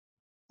brands.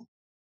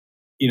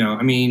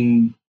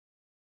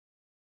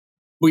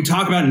 we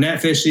talk about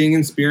net fishing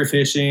and spear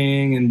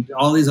fishing and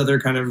all these other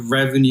kind of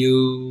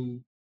revenue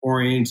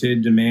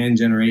oriented demand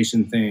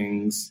generation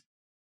things.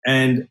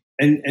 And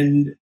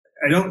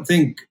I don't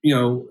think,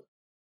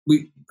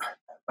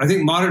 I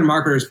think modern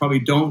marketers probably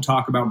don't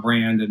talk about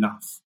brand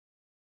enough,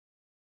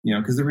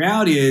 because the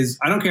reality is,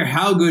 I don't care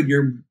how good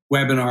your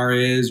webinar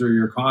is or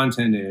your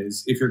content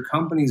is, if your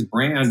company's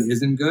brand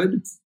isn't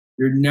good,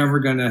 you're never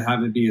going to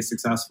have it be as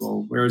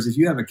successful. Whereas if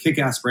you have a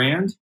kick-ass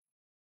brand,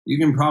 you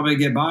can probably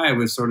get by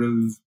with sort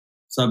of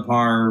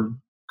subpar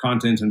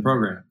content and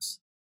programs,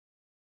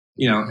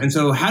 and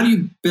so how do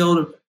you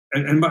build,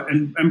 and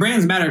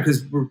brands matter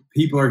because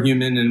people are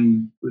human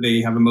and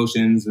they have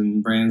emotions,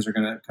 and brands are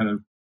going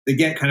to they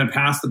get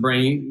past the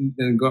brain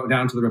and go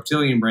down to the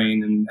reptilian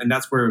brain. And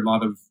that's where a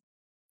lot of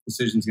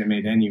decisions get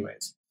made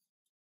anyways.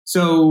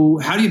 So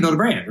how do you build a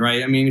brand,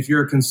 right? I mean, if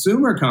you're a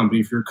consumer company,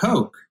 if you're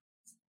Coke,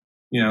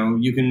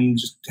 you can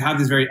just have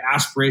these very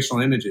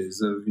aspirational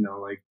images of,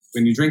 like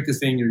when you drink this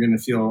thing, you're going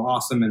to feel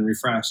awesome and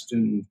refreshed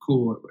and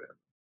cool or whatever.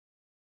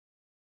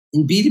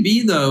 In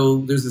B2B though,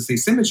 there's this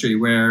asymmetry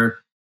where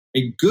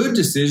a good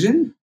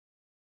decision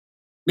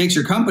makes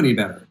your company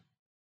better.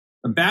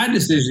 A bad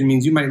decision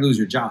means you might lose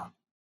your job.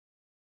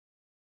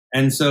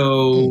 And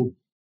so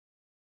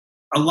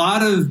a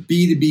lot of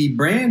B2B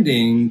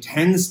branding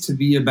tends to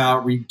be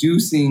about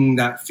reducing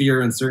that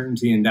fear,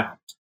 uncertainty, and doubt.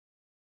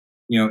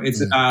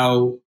 It's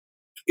about,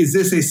 is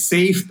this a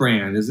safe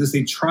brand? Is this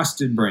a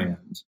trusted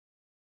brand?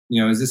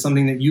 Is this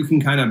something that you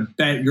can kind of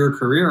bet your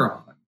career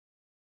on?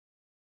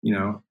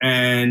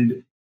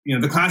 And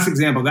the classic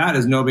example of that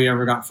is nobody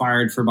ever got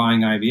fired for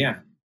buying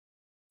IBM.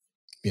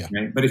 Yeah.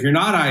 Right? But if you're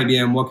not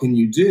IBM, what can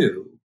you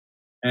do?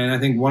 And I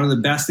think one of the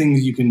best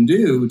things you can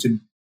do to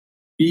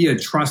be a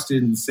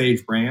trusted and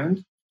safe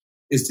brand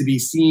is to be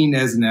seen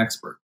as an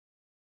expert.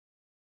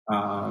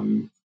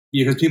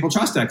 Because people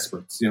trust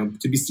experts,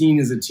 to be seen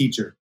as a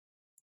teacher.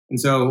 And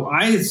so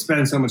I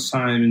spend so much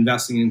time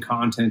investing in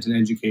content and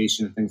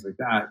education and things like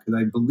that, because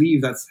I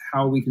believe that's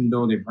how we can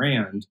build a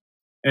brand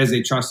as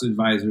a trusted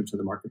advisor to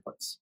the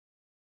marketplace.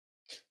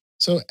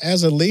 So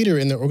as a leader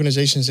in the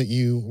organizations that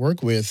you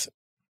work with,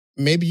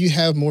 maybe you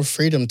have more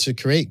freedom to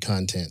create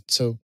content.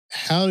 So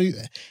how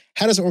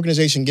does an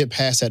organization get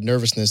past that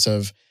nervousness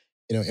of,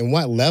 and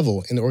what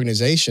level in the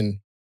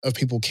organization of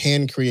people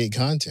can create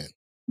content?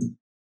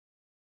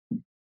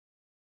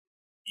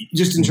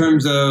 Just in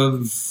terms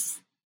of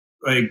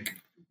like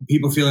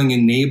people feeling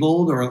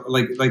enabled, or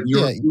like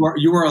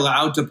you are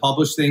allowed to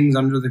publish things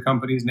under the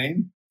company's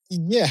name?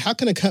 Yeah. How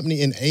can a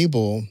company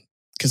enable,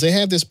 because they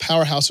have this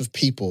powerhouse of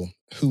people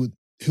who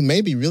may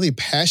be really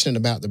passionate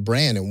about the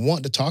brand and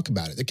want to talk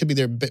about it. They could be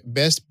their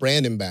best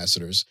brand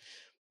ambassadors,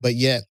 but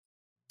yet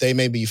they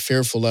may be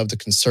fearful of the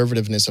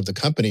conservativeness of the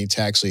company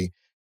to actually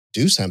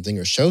do something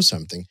or show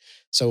something.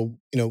 So,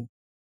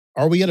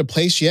 are we at a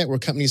place yet where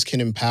companies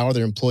can empower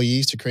their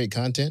employees to create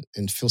content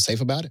and feel safe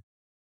about it?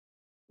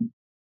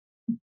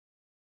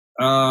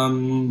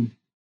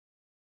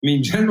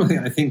 Generally,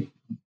 I think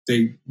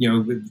they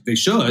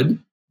should.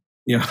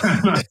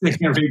 I'm not saying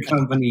every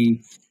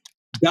company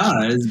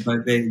does,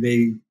 but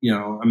they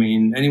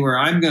anywhere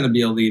I'm going to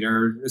be a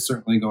leader is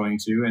certainly going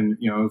to, and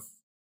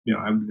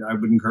I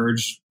would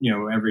encourage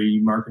every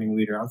marketing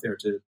leader out there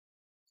to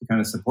kind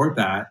of support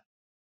that.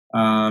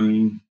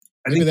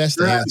 I think that's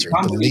the answer.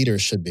 The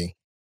leaders should be.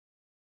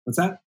 What's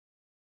that?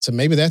 So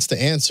maybe that's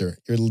the answer.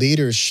 Your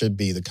leaders should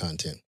be the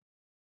content.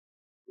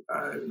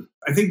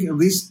 I think at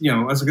least, as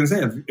I was going to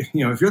say,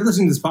 if you're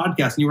listening to this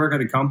podcast and you work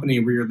at a company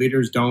where your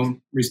leaders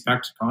don't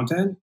respect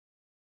content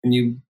and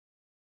you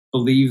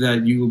believe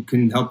that you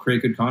can help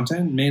create good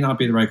content, it may not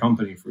be the right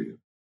company for you.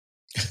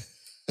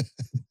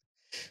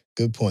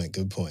 Good point.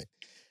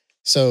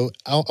 So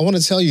I want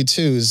to tell you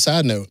too, as a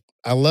side note,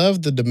 I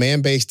love the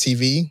Demandbase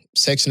TV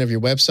section of your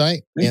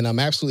website, and I'm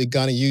absolutely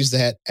going to use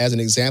that as an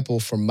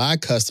example for my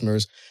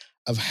customers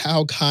of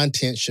how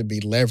content should be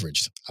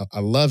leveraged.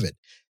 I love it.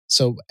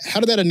 So how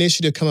did that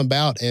initiative come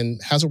about, and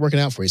how's it working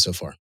out for you so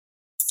far?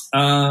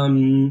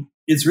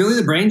 It's really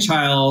the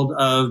brainchild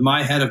of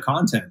my head of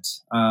content,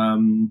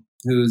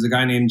 who's a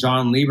guy named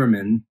Jon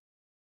Lieberman.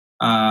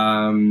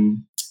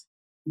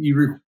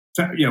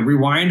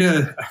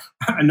 Rewind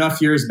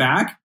enough years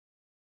back,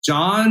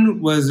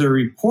 Jon was a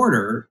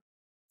reporter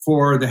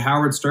for the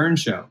Howard Stern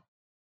show.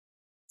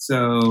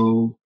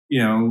 So,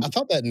 I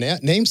thought that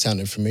name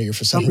sounded familiar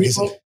for some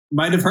reason.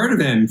 Might have heard of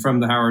him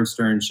from the Howard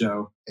Stern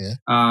show. Yeah.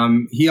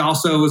 He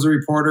also was a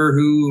reporter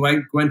who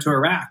went to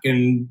Iraq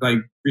and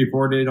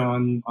reported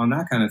on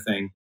that kind of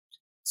thing.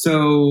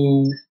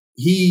 So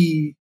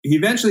he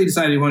eventually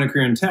decided he wanted a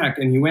career in tech,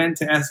 and he went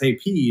to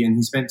SAP, and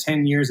he spent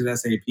 10 years at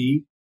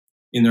SAP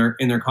in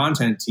their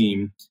content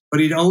team. But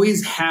he'd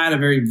always had a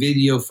very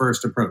video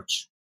first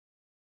approach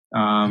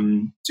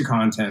to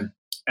content.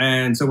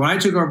 And so when I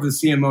took over the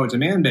CMO at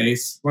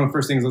Demandbase, one of the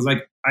first things I was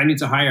like, I need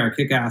to hire a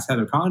kick-ass head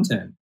of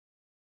content.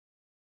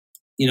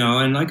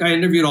 And I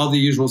interviewed all the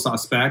usual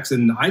suspects,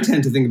 and I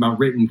tend to think about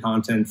written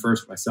content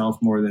first myself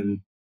more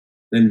than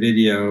than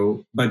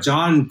video. But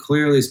Jon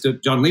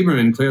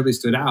Lieberman clearly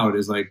stood out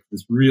as like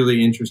this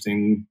really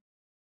interesting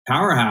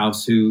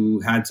powerhouse who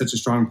had such a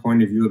strong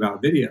point of view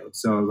about video.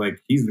 So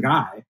like, he's the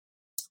guy.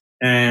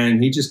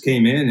 And he just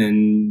came in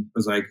and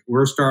was like,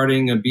 we're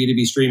starting a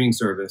B2B streaming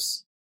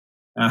service.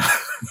 And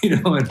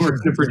we're going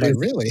to produce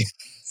really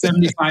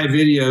 75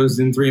 videos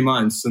in 3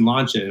 months and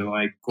launch it. And I'm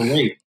like,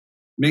 great,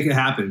 make it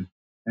happen.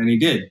 And he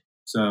did.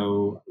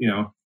 So,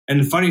 and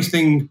the funniest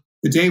thing,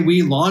 the day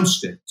we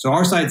launched it, so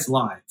our site's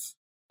live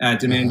at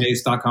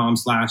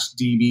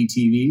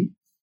demandbase.com/dbtv.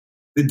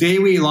 The day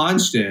we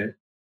launched it,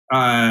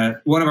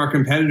 one of our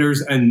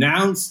competitors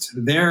announced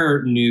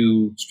their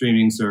new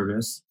streaming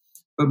service.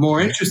 But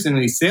more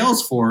interestingly,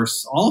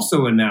 Salesforce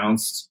also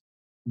announced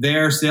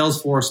their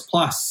Salesforce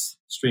Plus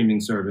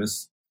streaming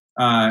service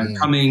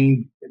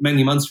coming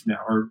many months from now,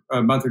 or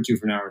a month or two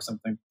from now or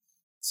something.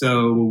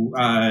 So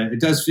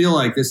it does feel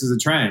like this is a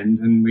trend,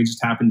 and we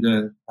just happen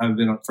to have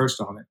been first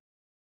on it.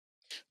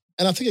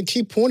 And I think a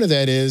key point of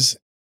that is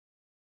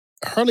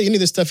hardly any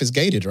of this stuff is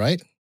gated,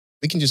 right?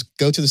 We can just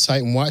go to the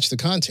site and watch the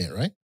content,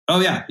 right?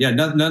 Oh, yeah. Yeah,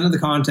 none of the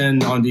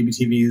content on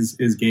DBTV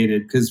is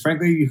gated because,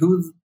 frankly,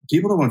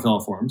 people don't want to fill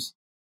out forms.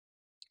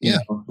 Yeah,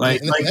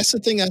 that's the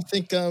thing. I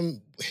think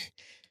the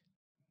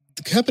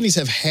companies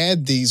have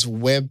had these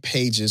web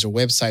pages or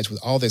websites with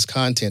all this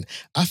content.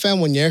 I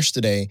found one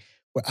yesterday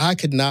where I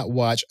could not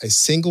watch a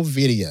single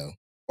video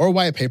or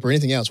white paper or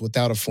anything else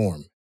without a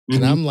form. Mm-hmm.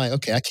 And I'm like,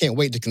 okay, I can't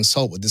wait to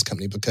consult with this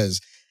company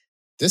because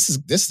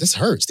this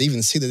hurts to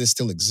even see that this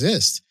still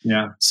exists.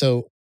 Yeah.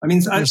 So,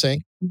 you're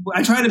saying?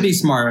 I try to be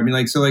smart.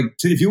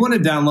 If you want to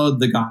download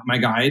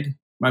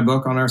my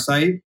book on our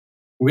site,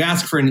 we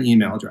ask for an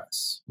email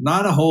address,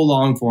 not a whole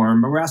long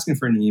form, but we're asking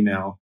for an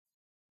email.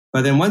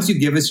 But then once you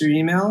give us your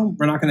email,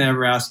 we're not going to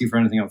ever ask you for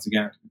anything else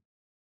again.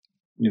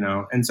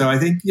 And so I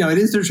think, it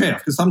is their trade-off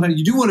because sometimes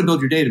you do want to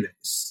build your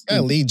database.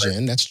 Lead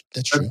gen, that's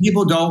true.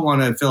 People don't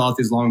want to fill out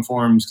these long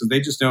forms because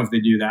they just know if they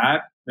do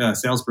that, a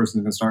salesperson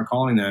is going to start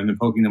calling them and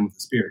poking them with a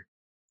spear.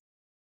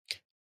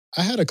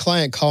 I had a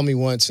client call me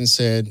once and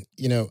said,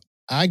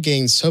 I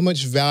gained so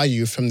much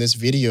value from this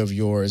video of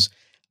yours.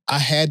 I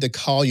had to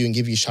call you and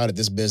give you a shot at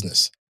this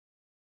business.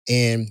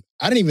 And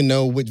I didn't even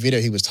know what video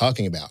he was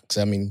talking about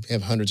because, we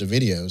have hundreds of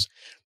videos.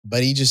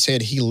 But he just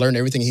said he learned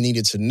everything he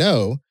needed to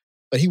know,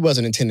 but he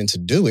wasn't intending to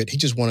do it. He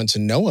just wanted to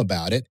know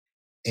about it.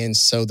 And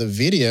so the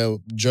video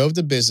drove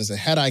the business. And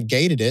had I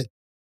gated it,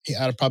 I'd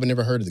have probably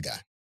never heard of the guy.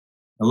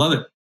 I love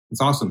it.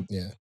 It's awesome.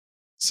 Yeah.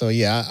 So,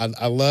 yeah,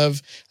 I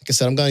love, like I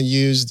said, I'm going to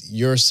use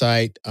your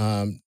site,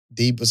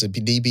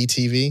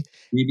 DBTV,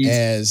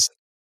 as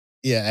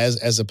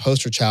a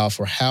poster child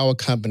for how a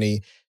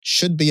company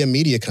should be a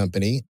media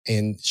company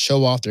and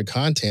show off their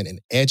content and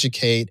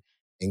educate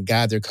and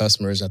guide their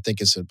customers. I think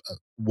it's a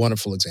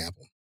wonderful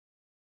example.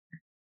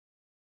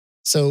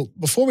 So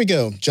before we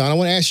go, Jon, I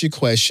want to ask you a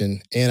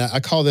question, and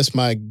I call this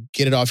my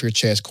get it off your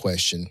chest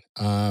question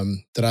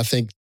that I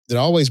think that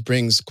always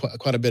brings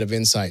quite a bit of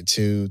insight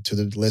to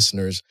the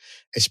listeners,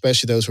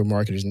 especially those who are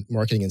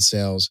marketing and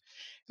sales.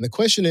 And the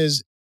question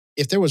is,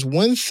 if there was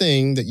one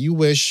thing that you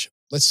wish,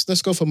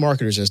 let's go for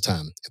marketers this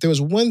time. If there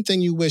was one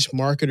thing you wish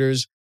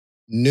marketers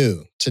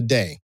knew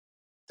today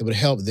that would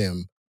help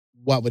them,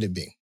 what would it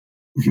be?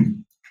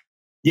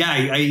 Yeah,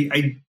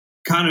 I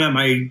kind of at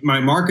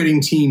my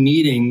marketing team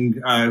meeting,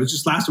 it was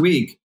just last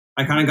week,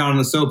 I kind of got on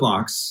the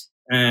soapbox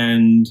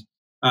and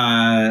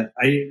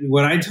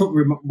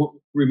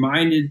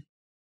reminded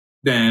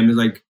them is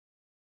like,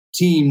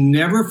 team,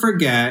 never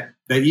forget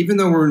that even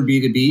though we're in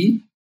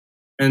B2B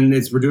and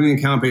we're doing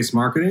account-based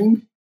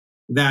marketing,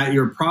 that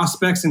your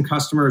prospects and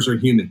customers are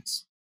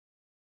humans.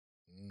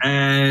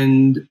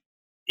 And,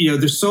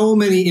 there's so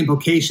many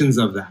implications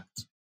of that.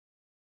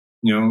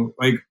 When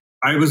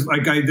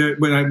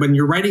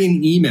you're writing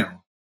an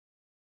email,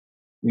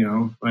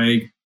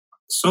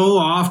 so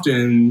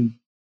often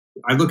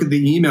I look at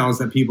the emails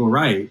that people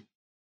write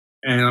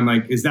and I'm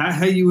like, is that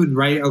how you would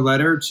write a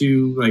letter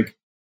to like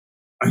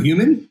a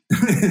human?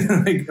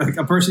 like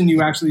a person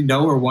you actually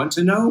know or want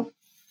to know?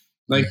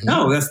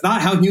 No, that's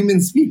not how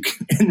humans speak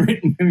in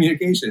written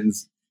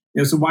communications.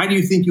 So why do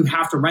you think you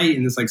have to write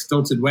in this like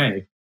stilted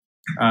way?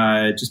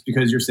 Just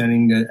because you're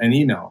sending an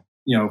email,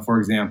 for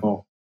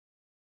example,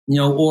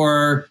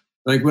 or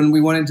like when we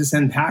wanted to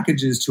send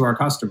packages to our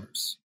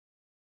customers,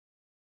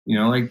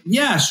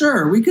 yeah,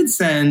 sure, we could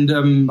send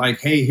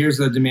hey, here's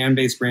a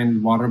Demandbase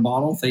branded water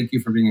bottle. Thank you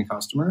for being a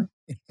customer.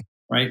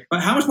 Right.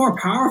 But how much more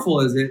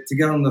powerful is it to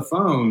get on the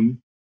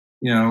phone,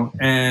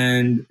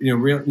 and,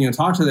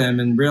 talk to them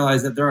and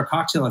realize that they're a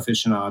cocktail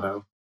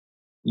aficionado,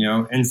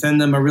 and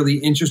send them a really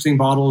interesting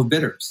bottle of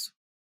bitters.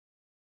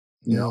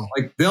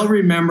 They'll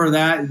remember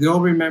that.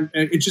 They'll remember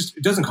it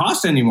doesn't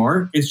cost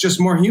anymore. It's just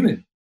more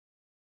human,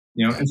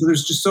 and so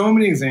there's just so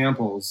many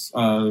examples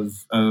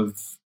of, I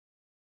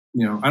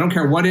don't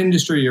care what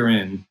industry you're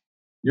in,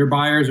 your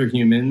buyers are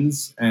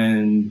humans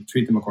and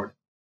treat them accordingly.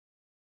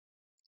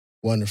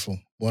 Wonderful.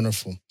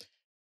 Wonderful.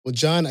 Well,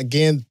 Jon,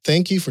 again,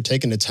 thank you for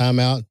taking the time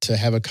out to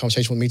have a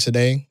conversation with me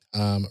today.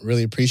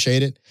 Really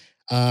appreciate it.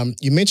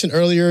 You mentioned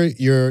earlier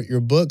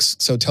your books,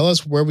 so tell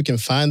us where we can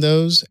find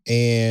those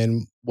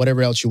and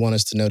whatever else you want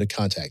us to know to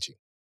contact you.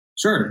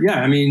 Sure.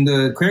 Yeah. I mean,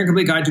 the Clear and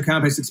Complete Guide to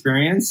Account-Based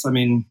Experience. I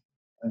mean,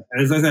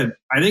 as I said,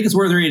 I think it's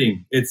worth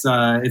reading. It's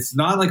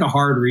not like a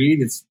hard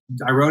read.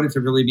 I wrote it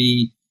to really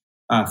be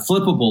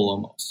flippable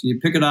almost. You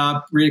pick it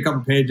up, read a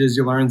couple pages,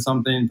 you learn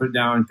something, put it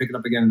down, pick it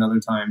up again another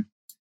time.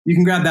 You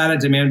can grab that at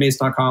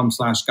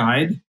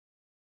demandbase.com/guide.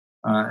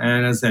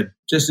 And as I said,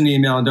 just an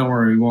email, and don't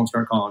worry, we won't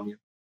start calling you.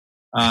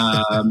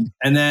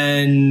 And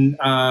then,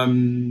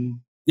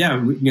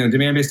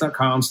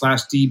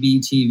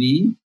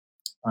 demandbase.com/dbtv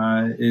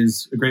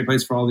is a great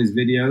place for all these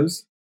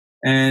videos.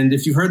 And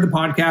if you've heard the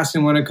podcast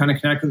and want to kind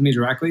of connect with me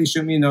directly,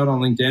 shoot me a note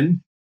on LinkedIn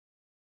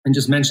and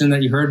just mention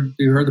that you heard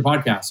the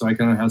podcast so I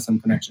can have some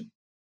connection.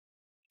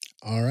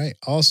 All right.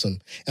 Awesome.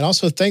 And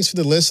also thanks for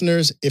the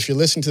listeners. If you're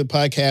listening to the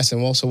podcast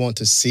and also want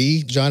to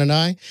see Jon and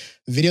I,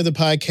 video of the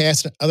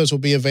podcast and others will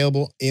be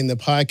available in the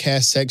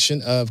podcast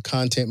section of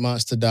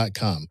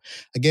contentmonster.com.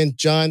 Again,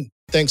 Jon,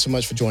 thanks so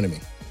much for joining me.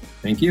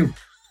 Thank you.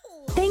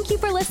 Thank you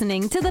for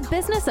listening to the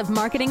Business of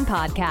Marketing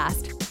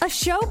podcast, a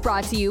show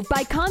brought to you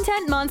by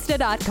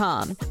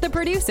ContentMonster.com, the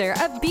producer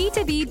of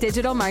B2B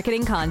digital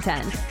marketing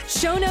content.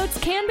 Show notes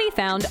can be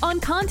found on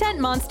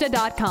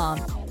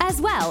ContentMonster.com, as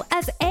well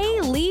as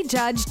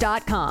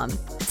ALeeJudge.com.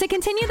 To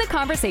continue the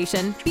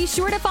conversation, be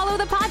sure to follow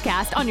the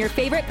podcast on your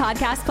favorite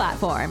podcast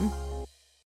platform.